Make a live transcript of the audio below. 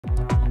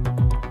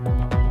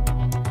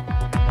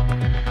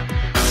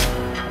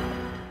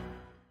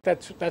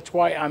That's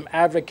why I'm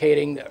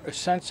advocating a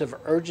sense of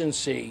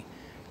urgency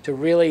to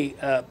really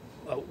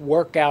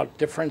work out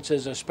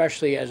differences,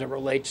 especially as it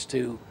relates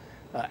to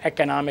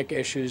economic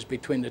issues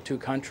between the two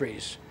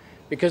countries.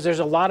 Because there's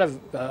a lot of,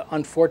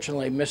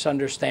 unfortunately,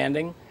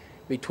 misunderstanding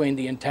between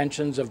the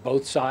intentions of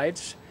both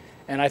sides.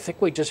 And I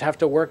think we just have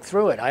to work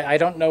through it. I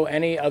don't know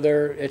any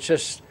other, it's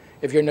just,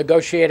 if you're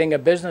negotiating a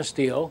business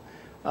deal,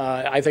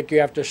 I think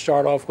you have to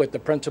start off with the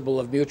principle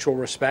of mutual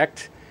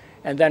respect.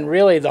 And then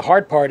really the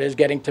hard part is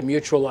getting to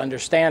mutual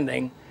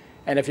understanding.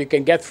 And if you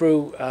can get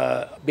through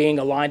being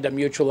aligned to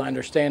mutual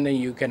understanding,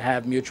 you can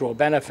have mutual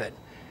benefit.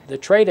 The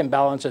trade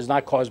imbalance is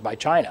not caused by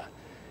China.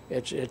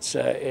 It's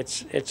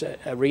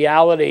a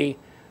reality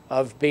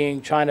of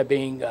China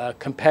being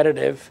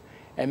competitive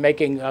and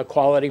making a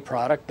quality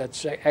product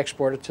that's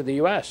exported to the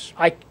U.S.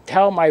 I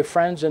tell my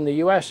friends in the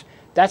U.S.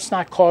 that's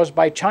not caused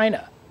by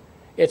China.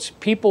 It's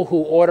people who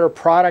order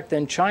product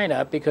in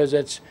China because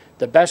it's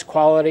the best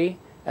quality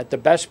at the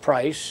best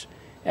price,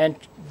 and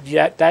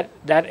yet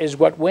that is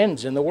what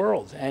wins in the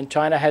world, and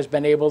China has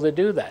been able to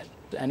do that.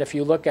 And if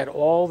you look at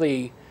all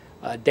the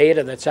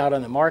data that's out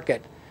on the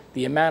market,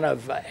 the amount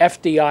of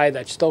FDI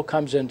that still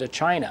comes into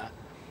China,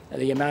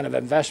 the amount of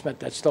investment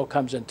that still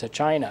comes into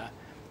China,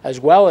 as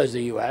well as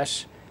the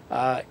U.S.,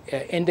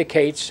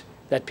 indicates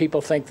that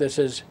people think this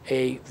is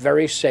a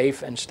very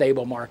safe and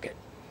stable market.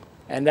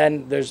 And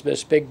then there's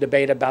this big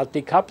debate about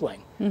decoupling.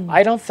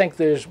 I don't think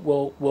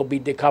will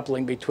be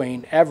decoupling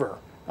between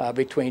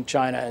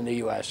China and the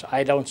U.S.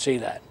 I don't see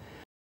that.